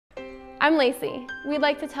I'm Lacey. We'd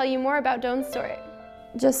like to tell you more about Doane's story.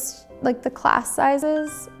 Just like the class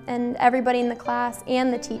sizes and everybody in the class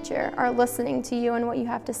and the teacher are listening to you and what you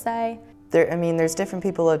have to say. There's different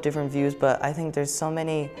people who have different views, but I think there's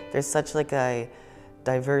such like a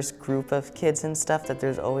diverse group of kids and stuff that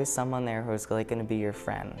there's always someone there who's like going to be your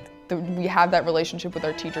friend. We have that relationship with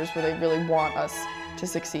our teachers where they really want us to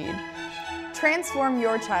succeed. Transform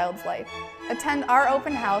your child's life. Attend our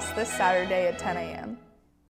open house this Saturday at 10 a.m.